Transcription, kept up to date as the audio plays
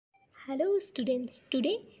Hello students,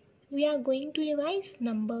 today we are going to revise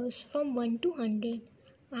numbers from 1 to 100.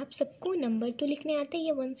 आप सबको number तो लिखने आते हैं,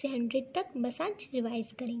 ये 1 से 100 तक बस आज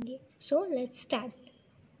रिवाइज करेंगे. So let's start.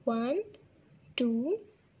 1 2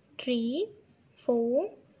 3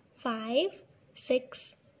 4 5 6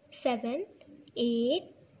 7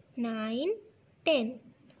 8 9 10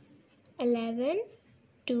 11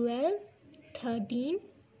 12 13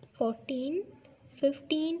 14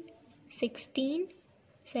 15 16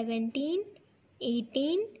 17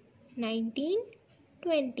 18 19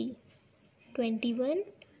 20 21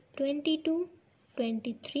 22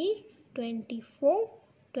 23 24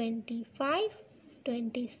 25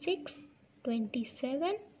 26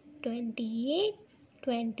 27 28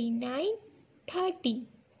 29 30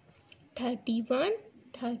 31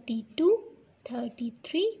 32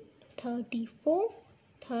 33 34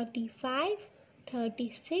 35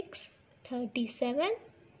 36 37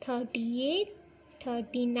 38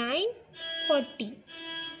 39 40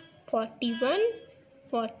 41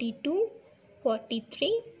 42 43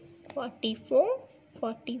 44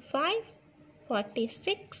 45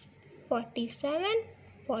 46 47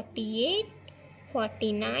 48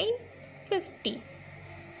 49 50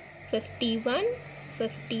 51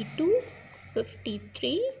 52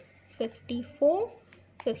 53 54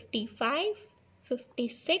 55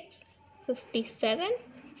 56 57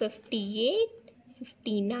 58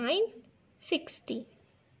 59 60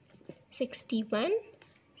 61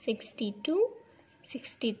 62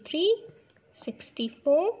 63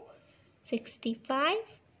 64 65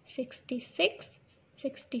 66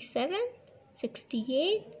 67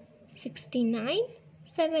 68 69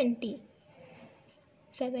 70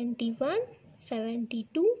 71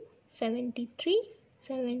 72 73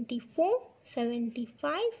 74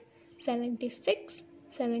 75 76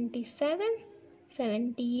 77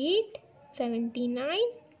 78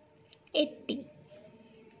 79 80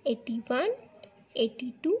 81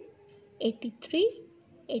 82 83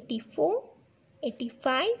 84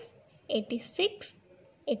 85 86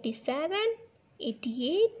 87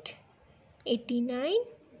 88 89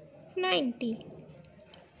 90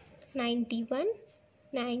 91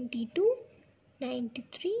 92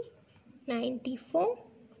 93 94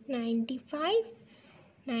 95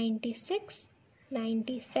 96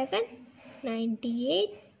 97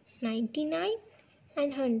 98 99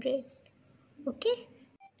 and 100. Okay,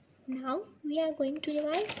 now we are going to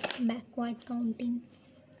revise backward counting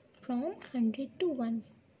from 100 to 1.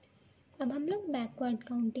 अब हम लोग backward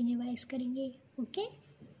counting रिवाइज करेंगे. Okay,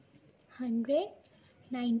 100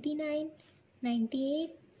 99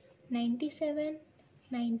 98 97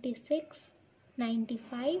 96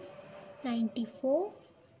 95 94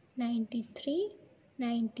 93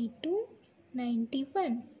 92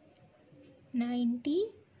 91 90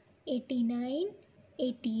 89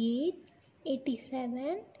 88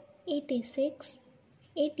 87 86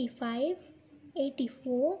 85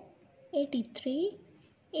 84 83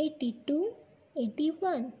 82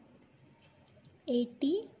 81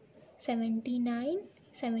 80 79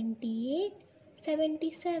 78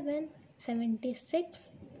 77 76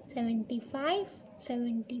 75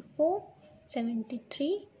 74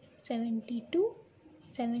 73 72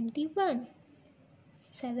 71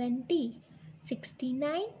 70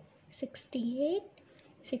 69 68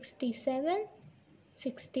 67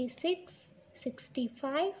 66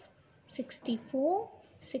 65 64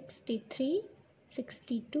 63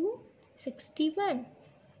 62 61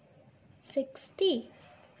 60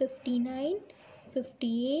 59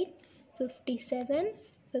 58 57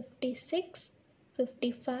 56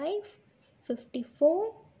 55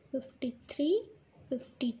 54 53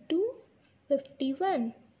 52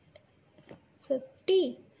 51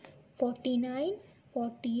 50 49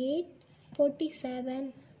 48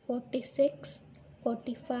 47 46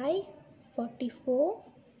 45 44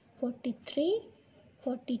 43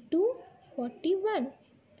 42 41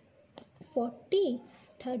 40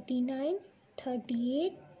 39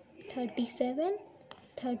 38 37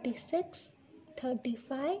 36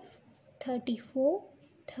 35 34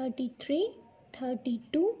 33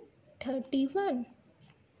 32 31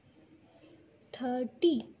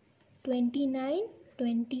 30 29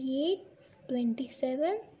 28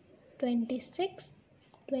 27 26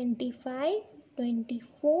 25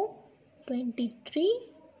 24 23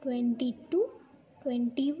 22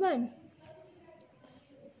 21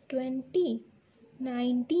 20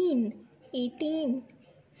 19 18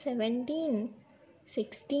 17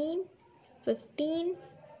 16 15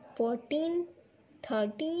 14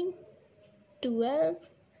 13 12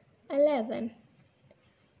 11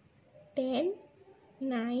 10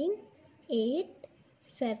 9 8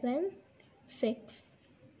 7 6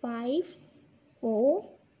 5 4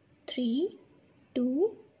 3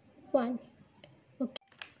 2 1. Okay.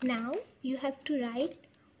 Now you have to write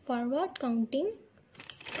forward counting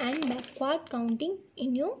and backward counting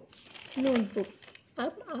in your notebook.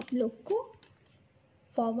 अब आप लोग को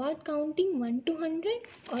forward counting 1 to 100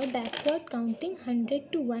 और backward counting 100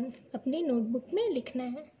 to 1 अपने नोटबुक में लिखना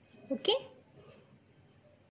है. ओके.